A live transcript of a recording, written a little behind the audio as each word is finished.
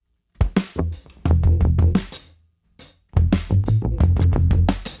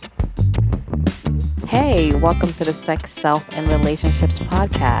and welcome to the Sex, Self, and Relationships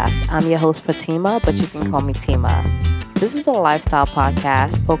podcast. I'm your host, Fatima, but you can call me Tima. This is a lifestyle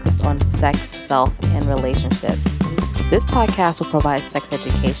podcast focused on sex, self, and relationships. This podcast will provide sex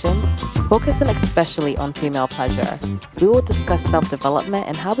education, focusing especially on female pleasure. We will discuss self-development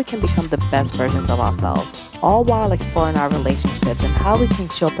and how we can become the best versions of ourselves, all while exploring our relationships and how we can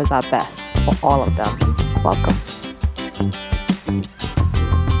show up as our best for all of them. Welcome.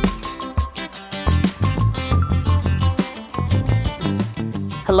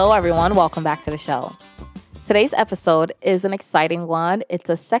 Hello, everyone. Welcome back to the show. Today's episode is an exciting one. It's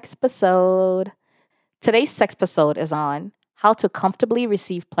a sex episode. Today's sex episode is on how to comfortably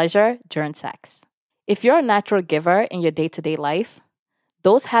receive pleasure during sex. If you're a natural giver in your day-to-day life,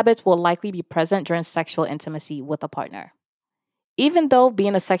 those habits will likely be present during sexual intimacy with a partner. Even though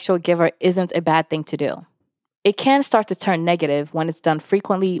being a sexual giver isn't a bad thing to do, it can start to turn negative when it's done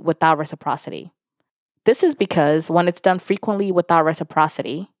frequently without reciprocity. This is because when it's done frequently without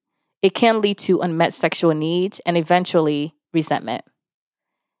reciprocity, it can lead to unmet sexual needs and eventually resentment.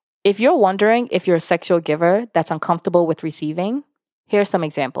 If you're wondering if you're a sexual giver that's uncomfortable with receiving, here are some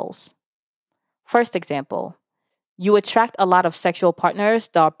examples. First example, you attract a lot of sexual partners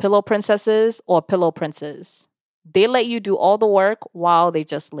that are pillow princesses or pillow princes. They let you do all the work while they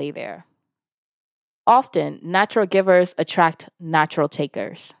just lay there. Often, natural givers attract natural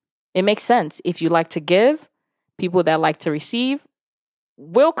takers. It makes sense. If you like to give, people that like to receive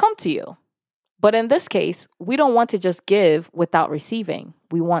will come to you. But in this case, we don't want to just give without receiving.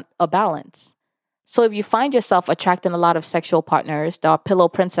 We want a balance. So if you find yourself attracting a lot of sexual partners that are pillow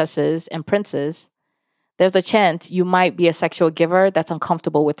princesses and princes, there's a chance you might be a sexual giver that's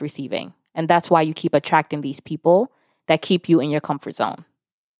uncomfortable with receiving. And that's why you keep attracting these people that keep you in your comfort zone.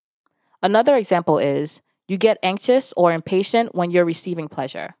 Another example is you get anxious or impatient when you're receiving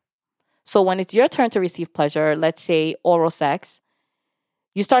pleasure. So when it's your turn to receive pleasure, let's say oral sex,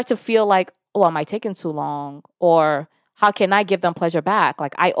 you start to feel like, oh, am I taking too long? Or how can I give them pleasure back?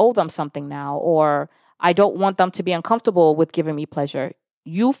 Like I owe them something now, or I don't want them to be uncomfortable with giving me pleasure.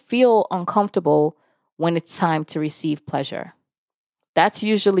 You feel uncomfortable when it's time to receive pleasure. That's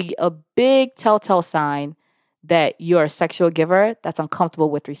usually a big telltale sign that you're a sexual giver that's uncomfortable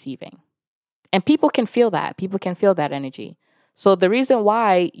with receiving. And people can feel that. People can feel that energy. So the reason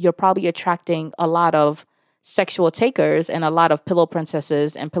why you're probably attracting a lot of sexual takers and a lot of pillow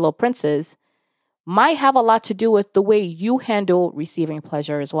princesses and pillow princes might have a lot to do with the way you handle receiving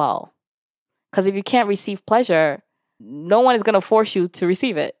pleasure as well. Because if you can't receive pleasure, no one is going to force you to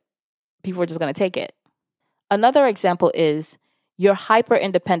receive it. People are just going to take it. Another example is you're hyper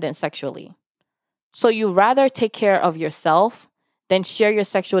independent sexually. So you rather take care of yourself than share your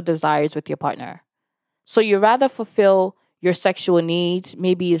sexual desires with your partner. So you rather fulfill your sexual needs,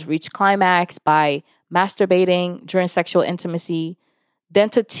 maybe is reach climax by masturbating during sexual intimacy, than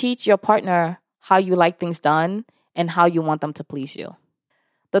to teach your partner how you like things done and how you want them to please you.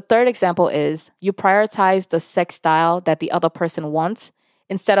 The third example is you prioritize the sex style that the other person wants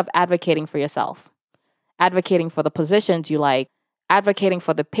instead of advocating for yourself, advocating for the positions you like, advocating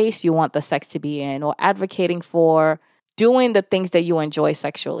for the pace you want the sex to be in, or advocating for doing the things that you enjoy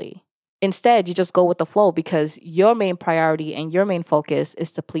sexually. Instead, you just go with the flow because your main priority and your main focus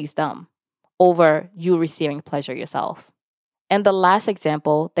is to please them over you receiving pleasure yourself. And the last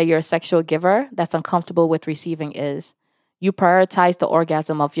example that you're a sexual giver that's uncomfortable with receiving is you prioritize the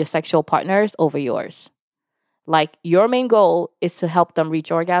orgasm of your sexual partners over yours. Like your main goal is to help them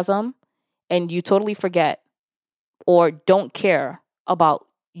reach orgasm and you totally forget or don't care about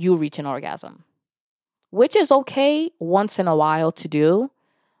you reaching orgasm, which is okay once in a while to do.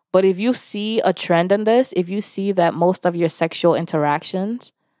 But if you see a trend in this, if you see that most of your sexual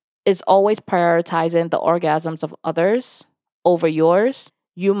interactions is always prioritizing the orgasms of others over yours,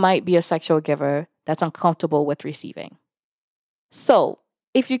 you might be a sexual giver that's uncomfortable with receiving. So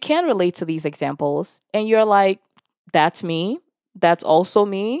if you can relate to these examples and you're like, that's me, that's also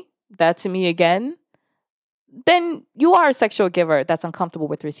me, that's me again, then you are a sexual giver that's uncomfortable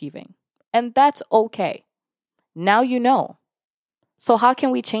with receiving. And that's okay. Now you know. So how can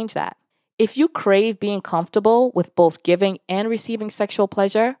we change that? If you crave being comfortable with both giving and receiving sexual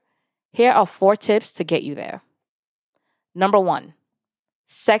pleasure, here are 4 tips to get you there. Number 1,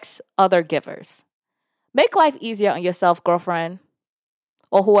 sex other givers. Make life easier on yourself, girlfriend,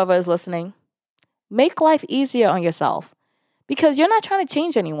 or whoever is listening. Make life easier on yourself because you're not trying to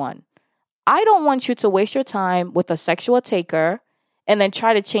change anyone. I don't want you to waste your time with a sexual taker and then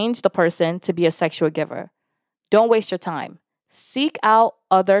try to change the person to be a sexual giver. Don't waste your time. Seek out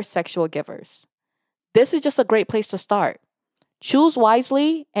other sexual givers. This is just a great place to start. Choose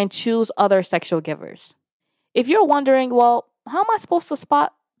wisely and choose other sexual givers. If you're wondering, well, how am I supposed to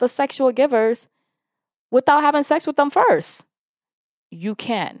spot the sexual givers without having sex with them first? You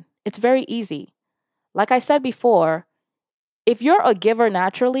can. It's very easy. Like I said before, if you're a giver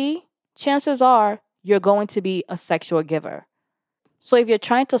naturally, chances are you're going to be a sexual giver. So if you're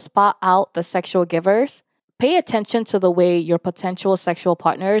trying to spot out the sexual givers, pay attention to the way your potential sexual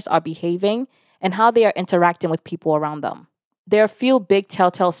partners are behaving and how they are interacting with people around them. There are a few big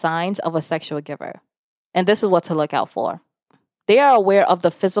telltale signs of a sexual giver, and this is what to look out for. They are aware of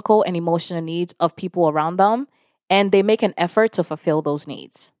the physical and emotional needs of people around them, and they make an effort to fulfill those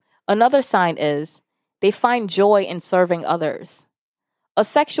needs. Another sign is they find joy in serving others. A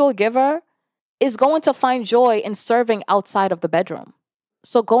sexual giver is going to find joy in serving outside of the bedroom.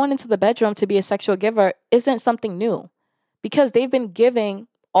 So going into the bedroom to be a sexual giver isn't something new because they've been giving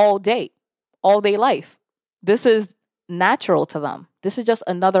all day life. This is natural to them. This is just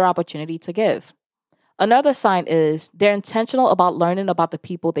another opportunity to give. Another sign is they're intentional about learning about the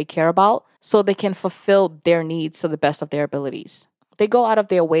people they care about so they can fulfill their needs to the best of their abilities. They go out of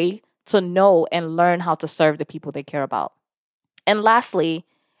their way to know and learn how to serve the people they care about. And lastly,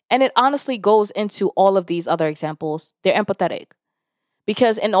 and it honestly goes into all of these other examples, they're empathetic.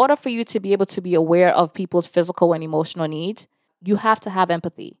 Because in order for you to be able to be aware of people's physical and emotional needs, you have to have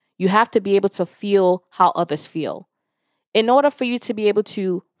empathy. You have to be able to feel how others feel. In order for you to be able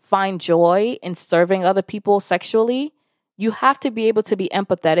to find joy in serving other people sexually, you have to be able to be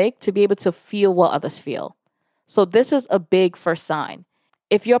empathetic to be able to feel what others feel. So this is a big first sign.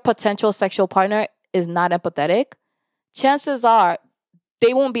 If your potential sexual partner is not empathetic, chances are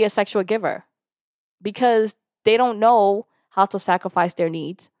they won't be a sexual giver because they don't know how to sacrifice their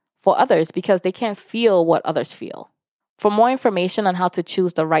needs for others because they can't feel what others feel. For more information on how to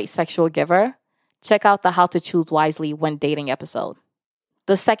choose the right sexual giver, check out the How to Choose Wisely When Dating episode.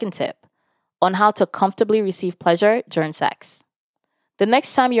 The second tip on how to comfortably receive pleasure during sex. The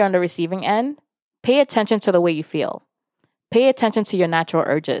next time you're on the receiving end, pay attention to the way you feel. Pay attention to your natural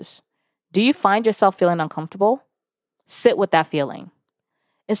urges. Do you find yourself feeling uncomfortable? Sit with that feeling.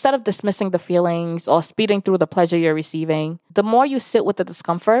 Instead of dismissing the feelings or speeding through the pleasure you're receiving, the more you sit with the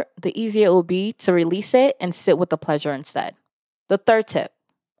discomfort, the easier it will be to release it and sit with the pleasure instead. The third tip,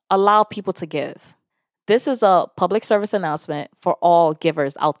 allow people to give. This is a public service announcement for all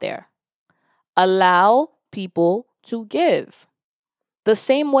givers out there. Allow people to give. The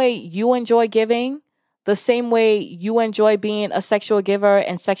same way you enjoy giving, the same way you enjoy being a sexual giver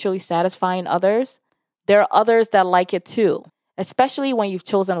and sexually satisfying others, there are others that like it too, especially when you've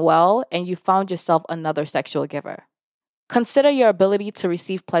chosen well and you found yourself another sexual giver. Consider your ability to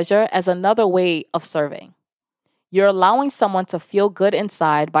receive pleasure as another way of serving. You're allowing someone to feel good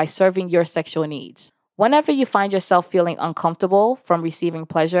inside by serving your sexual needs. Whenever you find yourself feeling uncomfortable from receiving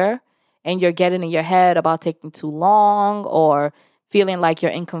pleasure and you're getting in your head about taking too long or feeling like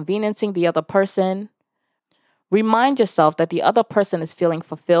you're inconveniencing the other person, remind yourself that the other person is feeling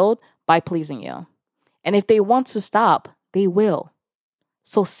fulfilled by pleasing you. And if they want to stop, they will.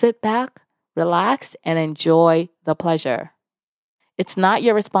 So sit back, relax, and enjoy the pleasure. It's not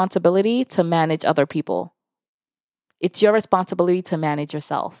your responsibility to manage other people. It's your responsibility to manage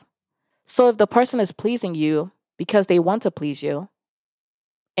yourself. So if the person is pleasing you because they want to please you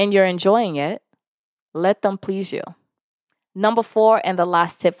and you're enjoying it, let them please you. Number 4 and the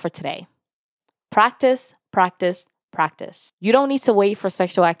last tip for today. Practice, practice, practice. You don't need to wait for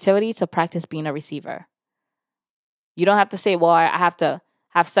sexual activity to practice being a receiver. You don't have to say, well, I have to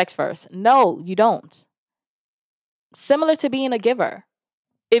have sex first. No, you don't. Similar to being a giver.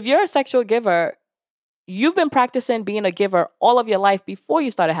 If you're a sexual giver, you've been practicing being a giver all of your life before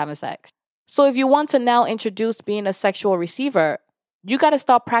you started having sex. So if you want to now introduce being a sexual receiver, you got to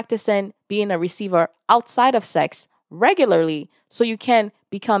start practicing being a receiver outside of sex regularly so you can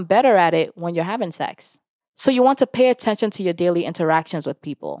become better at it when you're having sex. So you want to pay attention to your daily interactions with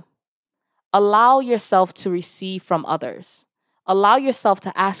people. Allow yourself to receive from others. Allow yourself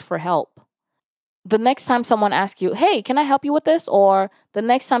to ask for help. The next time someone asks you, hey, can I help you with this? Or the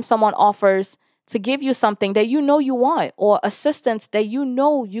next time someone offers to give you something that you know you want or assistance that you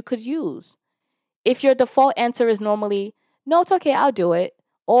know you could use. If your default answer is normally, no, it's okay, I'll do it.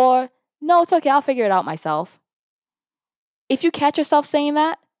 Or, no, it's okay, I'll figure it out myself. If you catch yourself saying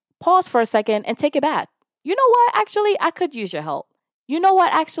that, pause for a second and take it back. You know what? Actually, I could use your help. You know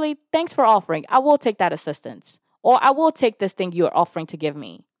what? Actually, thanks for offering. I will take that assistance. Or I will take this thing you're offering to give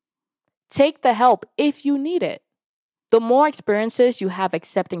me. Take the help if you need it. The more experiences you have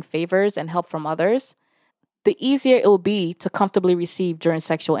accepting favors and help from others, the easier it will be to comfortably receive during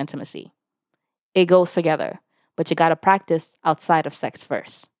sexual intimacy. It goes together, but you got to practice outside of sex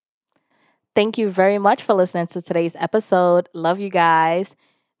first. Thank you very much for listening to today's episode. Love you guys.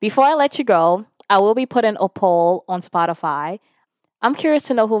 Before I let you go, I will be putting a poll on Spotify. I'm curious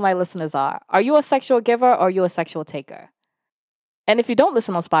to know who my listeners are. Are you a sexual giver or are you a sexual taker? And if you don't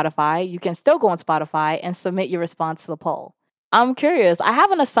listen on Spotify, you can still go on Spotify and submit your response to the poll. I'm curious. I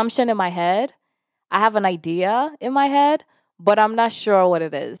have an assumption in my head. I have an idea in my head, but I'm not sure what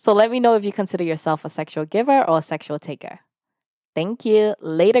it is. So let me know if you consider yourself a sexual giver or a sexual taker. Thank you.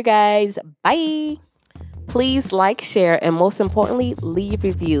 Later, guys. Bye. Please like, share, and most importantly, leave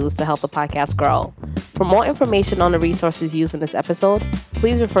reviews to help the podcast grow. For more information on the resources used in this episode,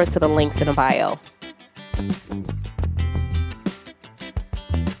 please refer to the links in the bio.